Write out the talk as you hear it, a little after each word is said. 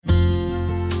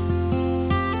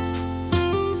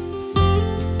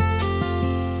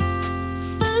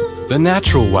The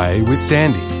Natural Way with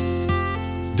Sandy.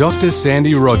 Dr.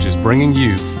 Sandy Rogers bringing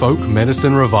you folk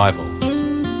medicine revival.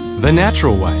 The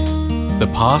Natural Way. The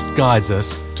past guides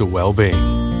us to well-being.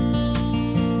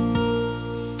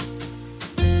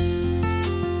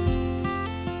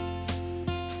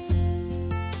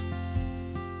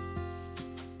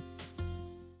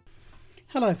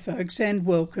 Hello folks, and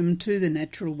welcome to The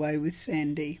Natural Way with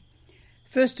Sandy.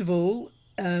 First of all,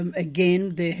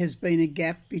 again, there has been a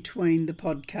gap between the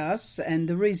podcasts, and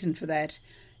the reason for that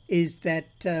is that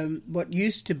what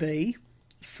used to be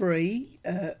free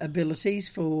abilities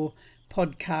for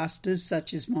podcasters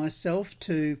such as myself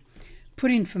to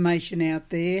put information out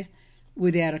there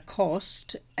without a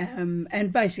cost,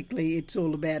 and basically it's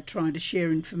all about trying to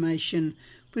share information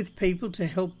with people to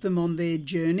help them on their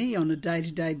journey on a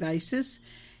day-to-day basis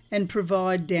and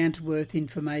provide down-to-earth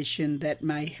information that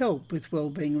may help with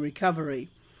wellbeing recovery.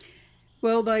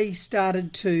 Well, they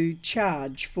started to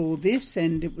charge for this,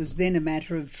 and it was then a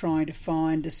matter of trying to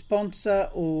find a sponsor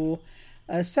or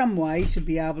some way to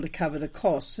be able to cover the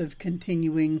costs of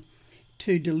continuing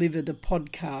to deliver the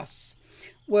podcasts.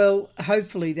 Well,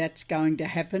 hopefully that's going to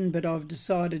happen, but I've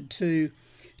decided to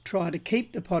try to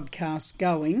keep the podcasts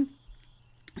going.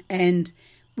 And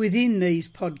within these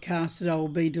podcasts that I will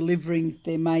be delivering,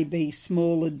 there may be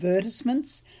small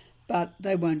advertisements, but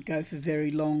they won't go for very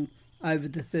long, over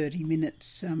the 30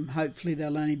 minutes. Hopefully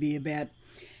they'll only be about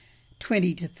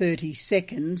 20 to 30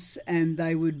 seconds, and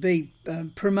they would be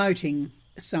promoting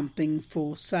something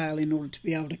for sale in order to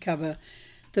be able to cover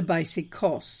the basic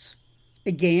costs.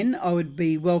 Again, I would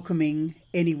be welcoming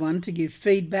anyone to give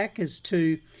feedback as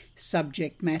to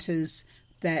subject matters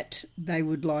that they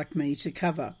would like me to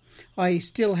cover. I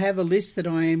still have a list that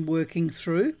I am working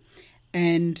through,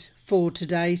 and for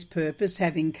today's purpose,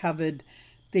 having covered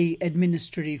the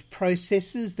administrative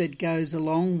processes that goes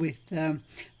along with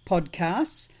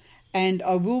podcasts, and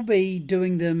I will be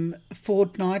doing them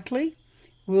fortnightly.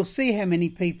 We'll see how many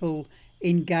people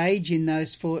engage in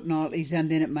those fortnightlies,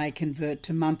 and then it may convert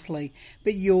to monthly.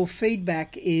 But your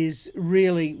feedback is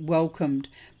really welcomed.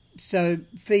 So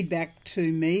feedback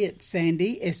to me at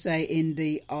Sandy,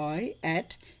 S-A-N-D-I,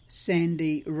 at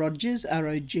Sandy Rogers,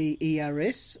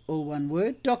 R-O-G-E-R-S, all one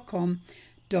word, .com.au.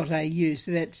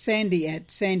 So that's Sandy at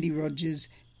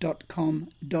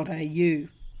sandyrogers.com.au.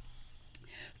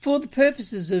 For the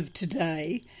purposes of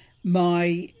today,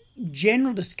 my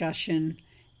general discussion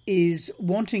is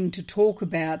wanting to talk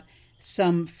about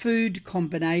some food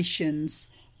combinations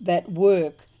that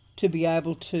work to be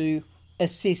able to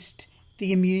assist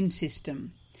the immune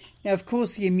system. Now, of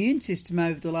course, the immune system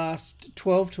over the last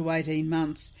 12 to 18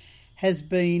 months has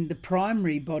been the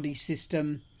primary body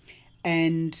system,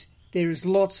 and there is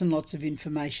lots and lots of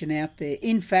information out there.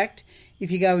 In fact,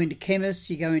 if you go into chemists,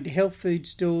 you go into health food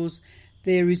stores,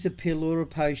 there is a pill or a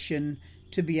potion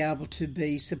to be able to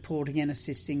be supporting and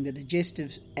assisting the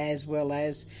digestive as well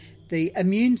as the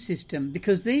immune system,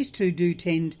 because these two do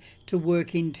tend to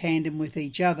work in tandem with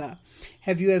each other.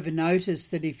 Have you ever noticed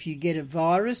that if you get a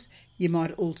virus, you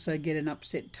might also get an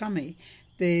upset tummy?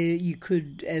 There you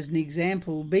could, as an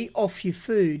example, be off your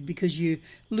food because you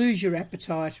lose your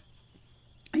appetite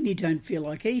and you don't feel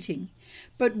like eating.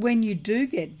 But when you do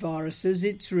get viruses,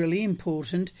 it's really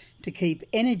important to keep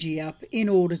energy up in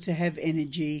order to have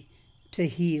energy to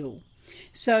heal.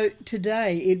 So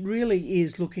today it really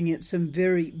is looking at some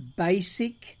very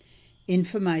basic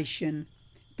information,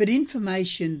 but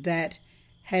information that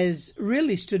has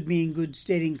really stood me in good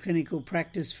stead in clinical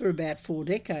practice for about 4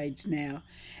 decades now.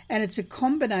 And it's a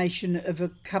combination of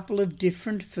a couple of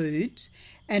different foods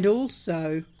and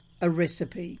also a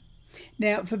recipe.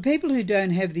 Now, for people who don't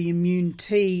have the immune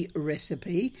tea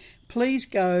recipe, please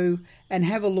go and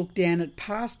have a look down at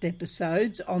past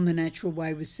episodes on The Natural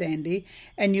Way with Sandy,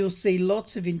 and you'll see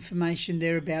lots of information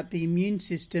there about the immune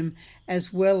system,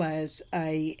 as well as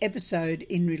an episode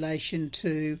in relation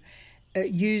to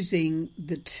using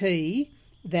the tea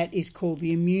that is called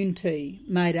the immune tea,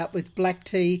 made up with black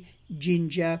tea,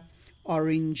 ginger,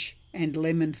 orange and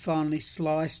lemon finely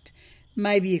sliced,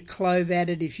 maybe a clove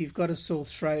added if you've got a sore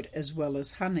throat, as well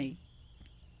as honey.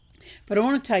 But I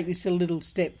want to take this a little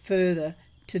step further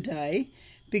today,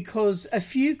 because a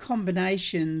few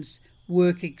combinations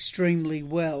work extremely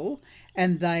well,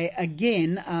 and they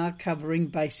again are covering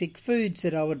basic foods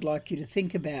that I would like you to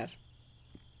think about.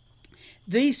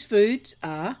 These foods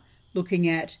are looking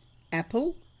at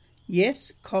apple,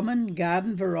 yes, common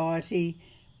garden variety,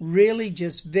 really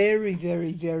just very,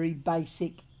 very, very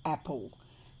basic apple,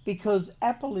 because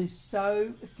apple is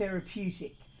so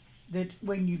therapeutic that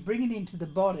when you bring it into the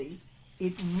body,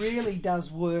 it really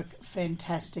does work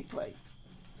fantastically.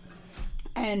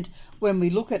 And when we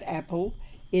look at apple,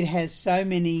 It has so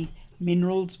many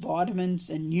minerals, vitamins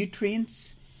and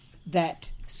nutrients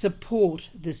that support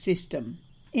the system.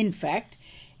 In fact,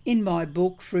 in my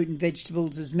book, Fruit and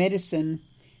Vegetables as Medicine,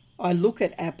 I look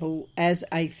at apple as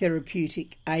a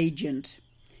therapeutic agent.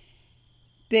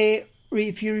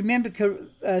 If you remember,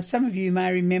 some of you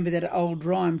may remember that old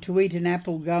rhyme, to eat an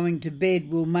apple going to bed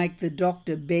will make the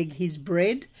doctor beg his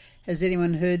bread. Has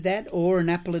anyone heard that? Or an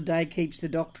apple a day keeps the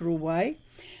doctor away.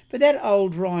 But that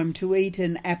old rhyme, to eat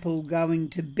an apple going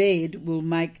to bed will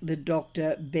make the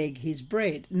doctor beg his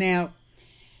bread. Now,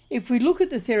 if we look at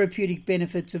the therapeutic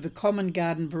benefits of a common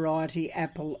garden variety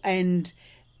apple, and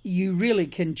you really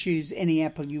can choose any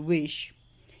apple you wish,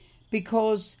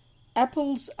 because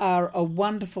apples are a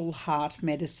wonderful heart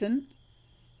medicine.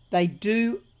 They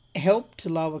do help to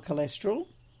lower cholesterol.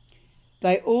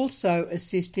 They also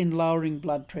assist in lowering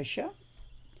blood pressure,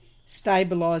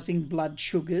 stabilising blood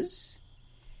sugars,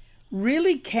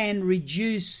 really can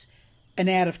reduce an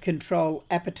out-of-control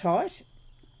appetite,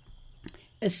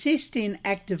 assist in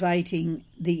activating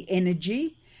the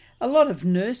energy. A lot of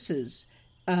nurses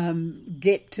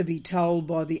get to be told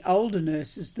by the older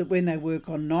nurses that when they work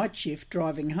on night shift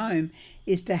driving home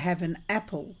is to have an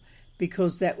apple,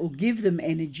 because that will give them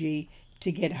energy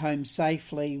to get home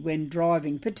safely when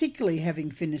driving, particularly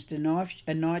having finished a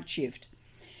night shift.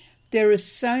 There are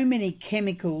so many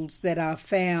chemicals that are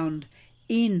found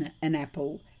in an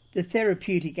apple. The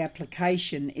therapeutic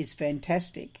application is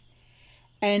fantastic.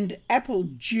 And apple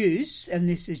juice, and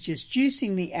this is just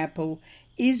juicing the apple,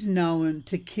 is known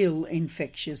to kill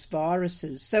infectious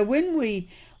viruses. So when we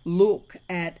look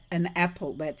at an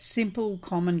apple, that simple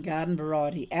common garden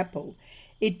variety apple,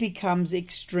 it becomes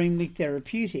extremely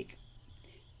therapeutic.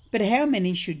 But how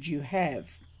many should you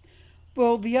have?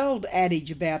 Well, the old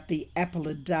adage about the apple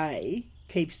a day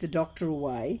keeps the doctor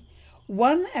away.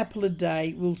 One apple a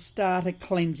day will start a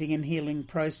cleansing and healing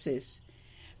process.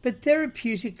 But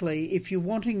therapeutically, if you're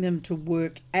wanting them to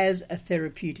work as a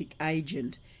therapeutic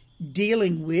agent,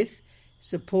 dealing with,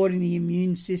 supporting the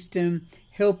immune system,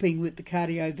 helping with the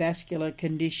cardiovascular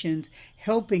conditions,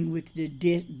 helping with the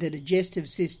digestive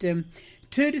system,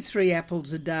 2 to 3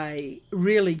 apples a day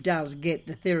really does get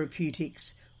the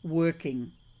therapeutics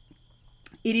working.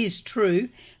 It is true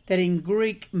that in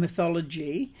Greek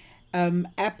mythology,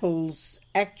 apples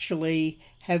actually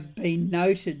have been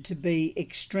noted to be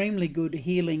extremely good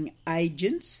healing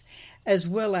agents, as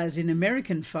well as in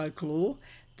American folklore,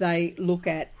 they look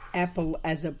at apple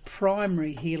as a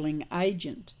primary healing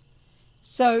agent.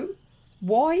 So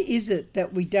why is it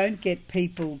that we don't get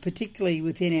people, particularly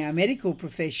within our medical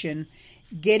profession,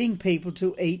 getting people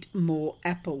to eat more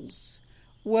apples?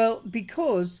 Well,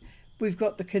 because we've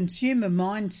got the consumer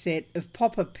mindset of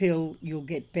pop a pill, you'll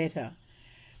get better.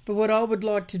 But what I would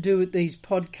like to do with these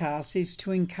podcasts is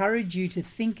to encourage you to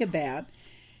think about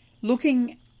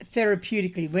looking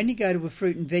therapeutically. When you go to a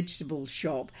fruit and vegetable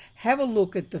shop, have a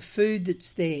look at the food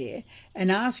that's there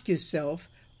and ask yourself,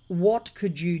 what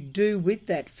could you do with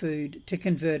that food to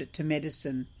convert it to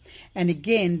medicine? And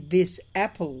again, this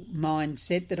apple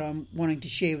mindset that I'm wanting to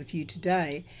share with you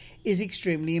today is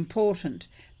extremely important,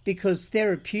 because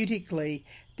therapeutically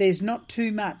there's not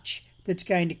too much that's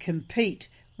going to compete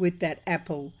with that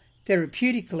apple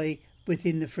therapeutically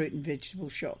within the fruit and vegetable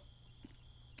shop.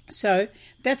 So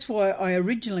that's why I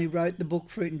originally wrote the book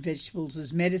Fruit and Vegetables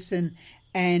as Medicine,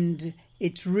 and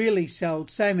it's really sold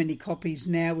so many copies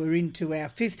now. We're into our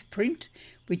 5th print,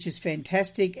 which is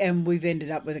fantastic, and we've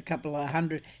ended up with a couple of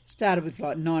 100. Started with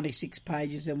like 96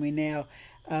 pages, and we're now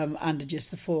under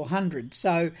just the 400.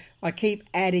 So I keep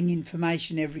adding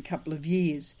information every couple of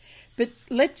years. But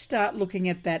let's start looking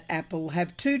at that apple.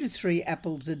 Have 2 to 3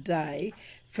 apples a day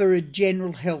for a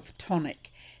general health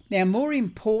tonic. Now, more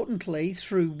importantly,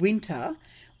 through winter,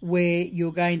 where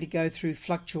you're going to go through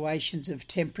fluctuations of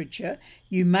temperature,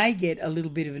 you may get a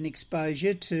little bit of an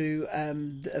exposure to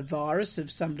a virus of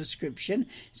some description,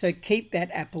 so keep that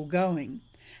apple going.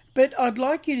 But I'd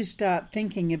like you to start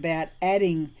thinking about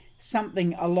adding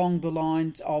something along the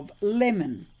lines of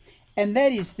lemon, and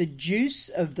that is the juice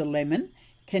of the lemon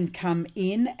can come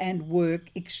in and work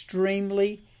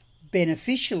extremely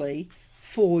beneficially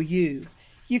for you.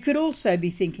 You could also be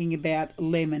thinking about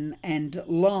lemon and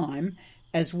lime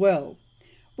as well.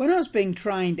 When I was being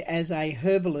trained as a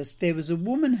herbalist, there was a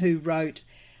woman who wrote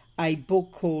a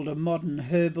book called A Modern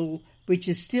Herbal, which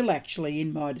is still actually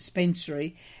in my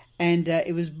dispensary, and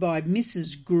it was by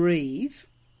Mrs. Grieve,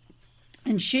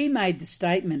 and she made the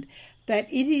statement that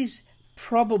it is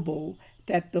probable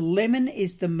that the lemon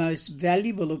is the most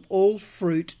valuable of all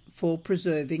fruit for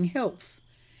preserving health.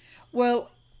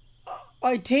 Well,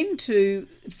 I tend to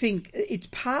think it's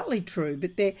partly true,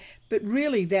 but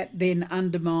really that then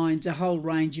undermines a whole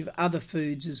range of other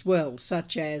foods as well,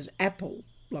 such as apple,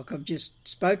 like I've just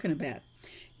spoken about,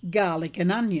 garlic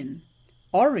and onion.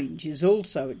 Orange is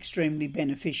also extremely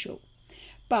beneficial.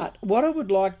 But what I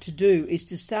would like to do is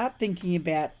to start thinking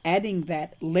about adding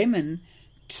that lemon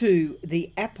to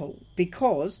the apple,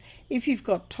 because if you've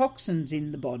got toxins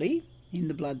in the body, in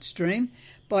the bloodstream,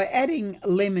 by adding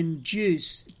lemon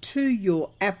juice to your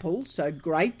apple, so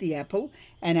grate the apple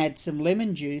and add some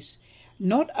lemon juice,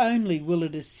 not only will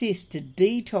it assist to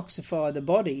detoxify the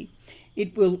body,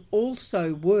 it will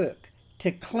also work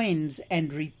to cleanse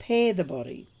and repair the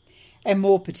body. And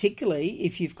more particularly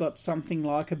if you've got something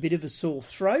like a bit of a sore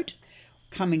throat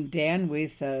coming down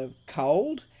with a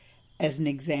cold, as an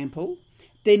example,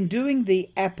 then doing the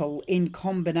apple in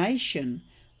combination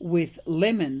with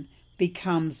lemon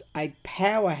becomes a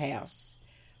powerhouse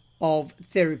of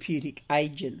therapeutic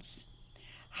agents.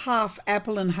 Half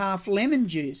apple and half lemon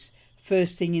juice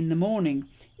first thing in the morning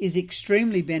is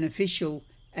extremely beneficial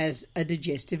as a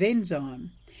digestive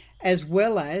enzyme, as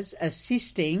well as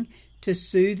assisting to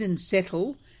soothe and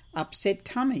settle upset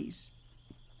tummies.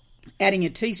 Adding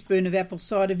a teaspoon of apple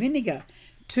cider vinegar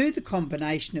to the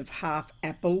combination of half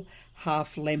apple,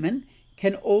 half lemon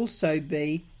can also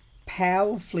be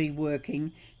powerfully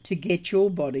working to get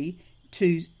your body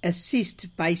to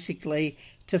assist basically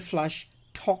to flush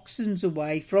toxins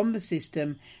away from the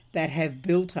system that have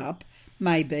built up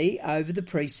maybe over the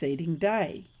preceding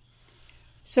day.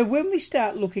 So when we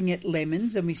start looking at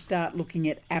lemons and we start looking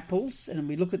at apples and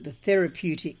we look at the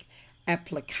therapeutic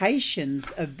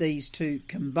applications of these two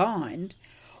combined,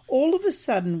 all of a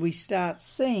sudden we start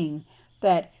seeing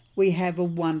that we have a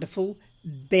wonderful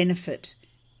benefit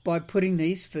by putting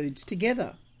these foods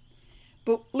together.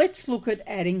 But let's look at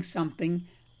adding something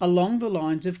along the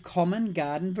lines of common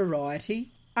garden variety,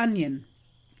 onion.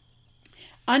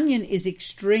 Onion is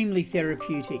extremely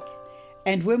therapeutic,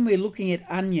 and when we're looking at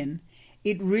onion,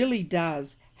 it really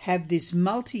does have this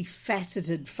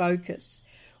multifaceted focus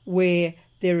where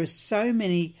there are so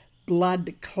many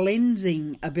blood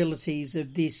cleansing abilities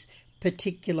of this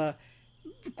particular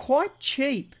quite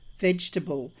cheap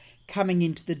vegetable coming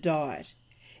into the diet.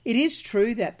 It is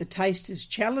true that the taste is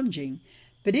challenging,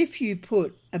 but if you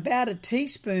put about a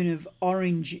teaspoon of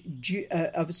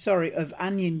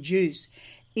onion juice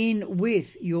in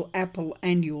with your apple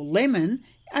and your lemon,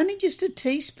 only just a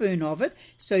teaspoon of it,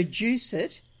 so juice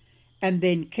it and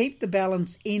then keep the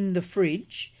balance in the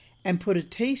fridge and put a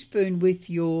teaspoon with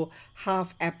your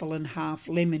half apple and half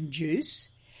lemon juice.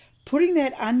 Putting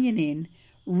that onion in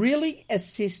really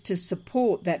assists to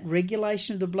support that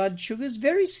regulation of the blood sugars,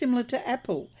 very similar to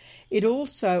apple. It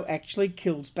also actually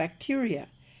kills bacteria.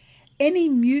 Any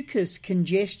mucus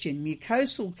congestion,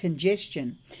 mucosal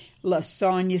congestion,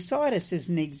 sinusitis as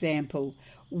an example,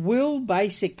 will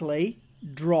basically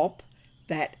drop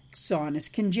that sinus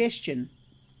congestion.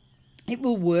 It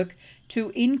will work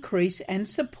to increase and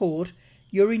support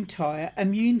your entire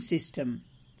immune system.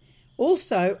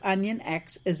 Also, onion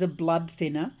acts as a blood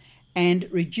thinner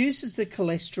and reduces the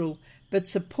cholesterol but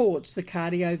supports the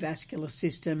cardiovascular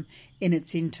system in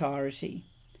its entirety.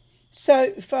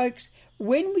 So, folks,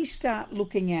 when we start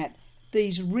looking at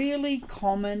these really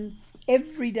common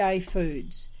everyday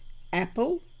foods,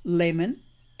 apple, lemon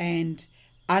and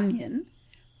onion,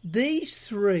 these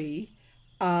three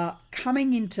are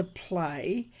coming into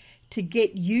play to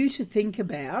get you to think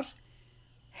about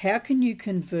how can you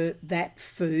convert that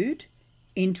food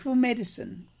into a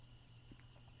medicine.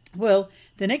 Well,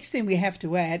 the next thing we have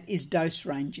to add is dose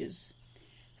ranges.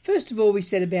 First of all, we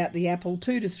said about the apple,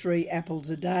 2 to 3 apples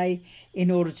a day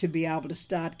in order to be able to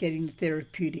start getting the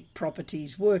therapeutic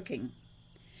properties working.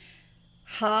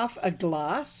 Half a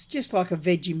glass, just like a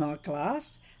Vegemite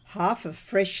glass, half a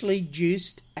freshly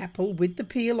juiced apple with the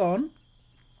peel on.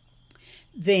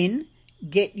 Then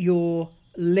get your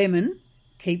lemon,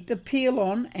 keep the peel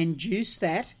on and juice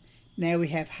that. Now we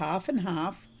have half and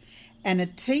half, and a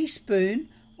teaspoon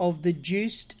of the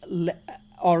juiced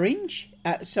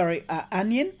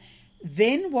onion.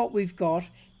 Then what we've got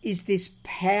is this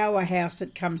powerhouse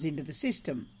that comes into the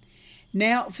system.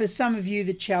 Now, for some of you,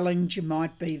 the challenge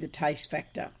might be the taste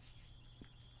factor.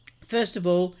 First of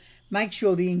all, make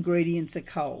sure the ingredients are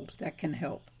cold. That can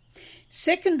help.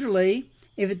 Secondarily,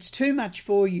 if it's too much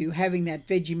for you having that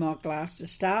Vegemite glass to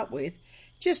start with,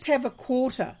 just have a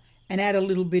quarter and add a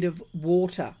little bit of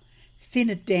water. Thin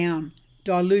it down,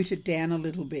 dilute it down a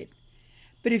little bit.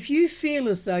 But if you feel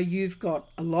as though you've got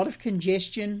a lot of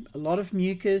congestion, a lot of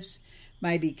mucus,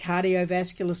 maybe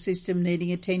cardiovascular system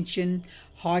needing attention,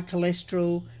 high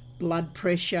cholesterol, blood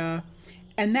pressure,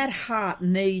 and that heart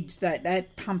needs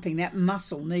that pumping, that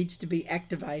muscle needs to be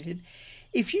activated.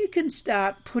 If you can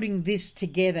start putting this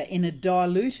together in a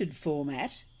diluted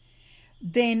format,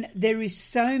 then there is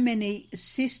so many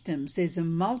systems. There's a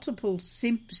multiple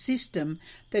system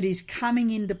that is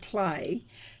coming into play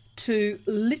to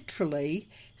literally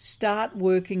start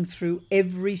working through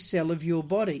every cell of your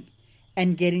body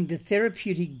and getting the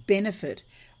therapeutic benefit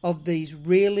of these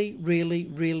really, really,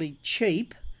 really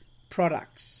cheap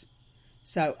products.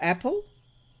 So apple,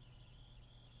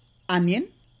 onion,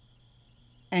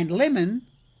 and lemon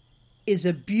is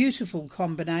a beautiful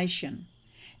combination.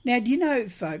 Now, do you know,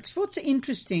 folks, what's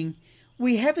interesting?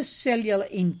 We have a cellular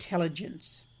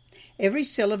intelligence. Every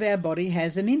cell of our body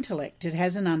has an intellect. It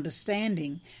has an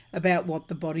understanding about what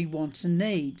the body wants and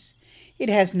needs. It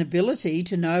has an ability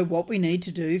to know what we need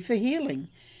to do for healing.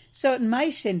 So it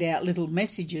may send out little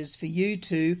messages for you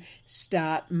to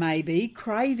start maybe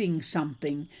craving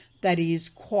something that is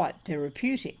quite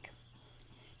therapeutic.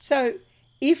 So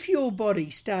if your body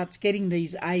starts getting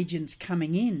these agents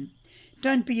coming in,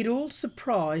 don't be at all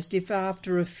surprised if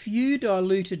after a few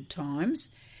diluted times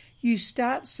you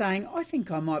start saying, I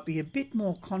think I might be a bit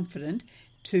more confident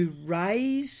to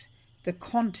raise the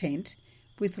content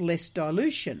with less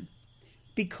dilution,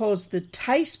 because the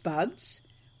taste buds,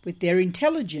 with their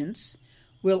intelligence,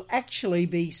 will actually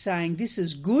be saying, this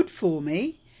is good for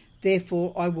me,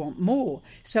 therefore I want more.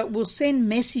 So it will send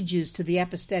messages to the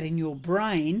apostat in your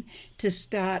brain to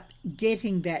start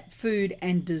getting that food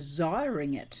and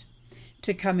desiring it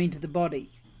to come into the body.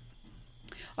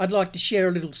 I'd like to share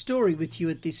a little story with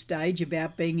you at this stage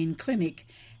about being in clinic,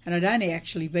 and I'd only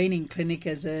actually been in clinic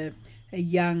as a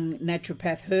young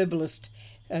naturopath herbalist.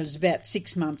 I was about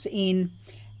 6 months in,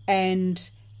 and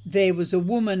there was a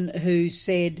woman who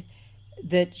said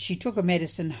that she took a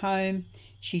medicine home,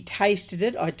 she tasted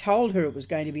it. I told her it was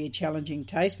going to be a challenging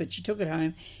taste, but she took it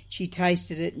home, she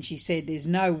tasted it, and she said, there's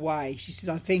no way. She said,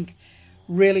 I think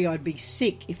really I'd be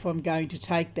sick if I'm going to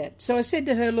take that. So I said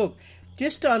to her, look,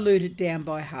 just dilute it down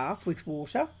by half with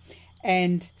water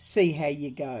and see how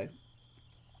you go.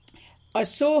 I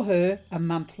saw her a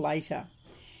month later.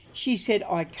 She said,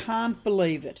 I can't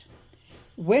believe it.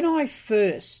 When I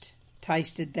first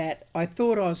tasted that, I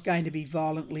thought I was going to be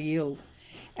violently ill,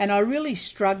 and I really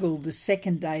struggled the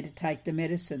second day to take the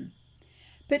medicine.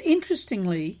 But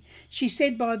interestingly, she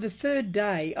said by the third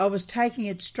day I was taking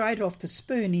it straight off the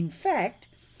spoon. In fact,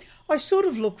 I sort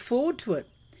of looked forward to it.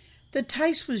 The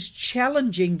taste was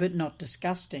challenging but not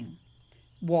disgusting.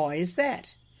 Why is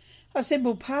that? I said,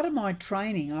 well, part of my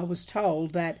training I was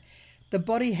told that the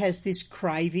body has this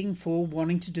craving for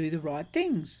wanting to do the right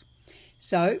things.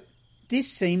 So this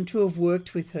seemed to have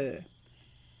worked with her.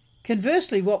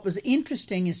 Conversely, what was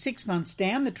interesting is 6 months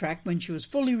down the track, when she was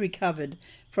fully recovered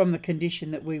from the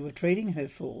condition that we were treating her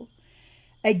for,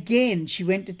 again she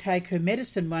went to take her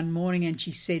medicine one morning and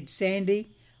she said,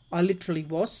 Sandy, I literally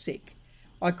was sick.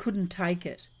 I couldn't take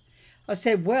it. I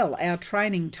said, well, our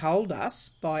training told us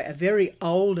by a very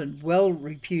old and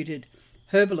well-reputed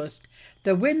herbalist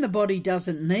that when the body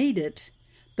doesn't need it,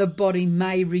 the body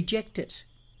may reject it.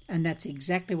 And that's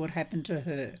exactly what happened to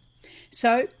her.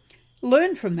 So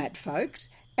learn from that, folks,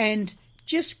 and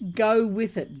just go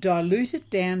with it. Dilute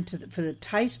it down for the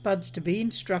taste buds to be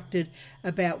instructed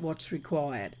about what's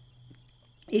required.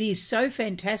 It is so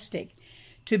fantastic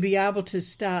to be able to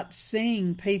start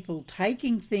seeing people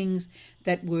taking things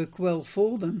that work well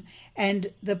for them,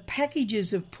 and the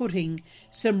packages of putting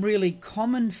some really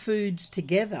common foods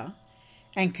together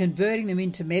and converting them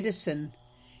into medicine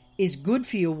is good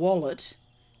for your wallet,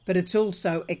 but it's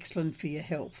also excellent for your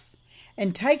health.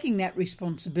 And taking that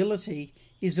responsibility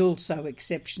is also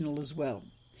exceptional as well.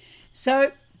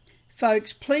 So,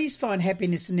 folks, please find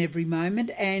happiness in every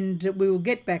moment, and we will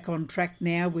get back on track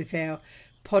now with our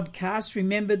podcast.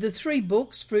 Remember the 3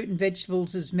 books, Fruit and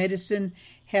Vegetables as Medicine,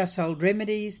 Household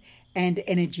Remedies, and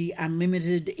Energy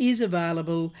Unlimited, is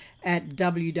available at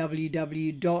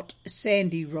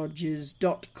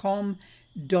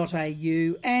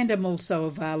www.sandyrogers.com.au, and I'm also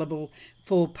available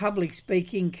for public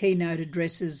speaking, keynote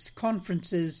addresses,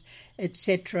 conferences,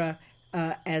 etc.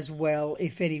 As well,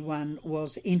 if anyone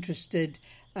was interested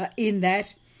in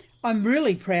that. I'm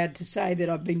really proud to say that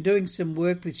I've been doing some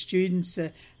work with students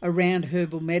around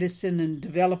herbal medicine and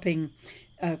developing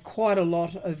quite a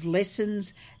lot of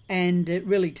lessons, and it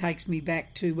really takes me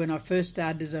back to when I first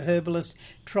started as a herbalist,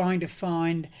 trying to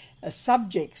find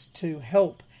subjects to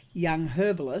help young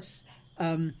herbalists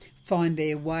find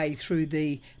their way through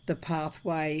the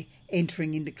pathway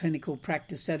entering into clinical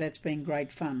practice. So that's been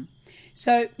great fun.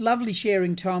 So lovely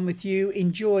sharing time with you.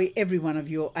 Enjoy every one of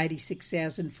your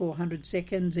 86,400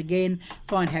 seconds. Again,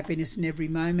 find happiness in every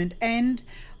moment, and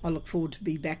I look forward to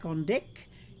be back on deck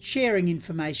sharing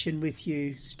information with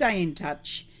you. Stay in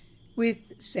touch with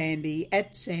Sandy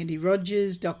at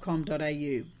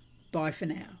sandyrogers.com.au. Bye for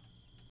now.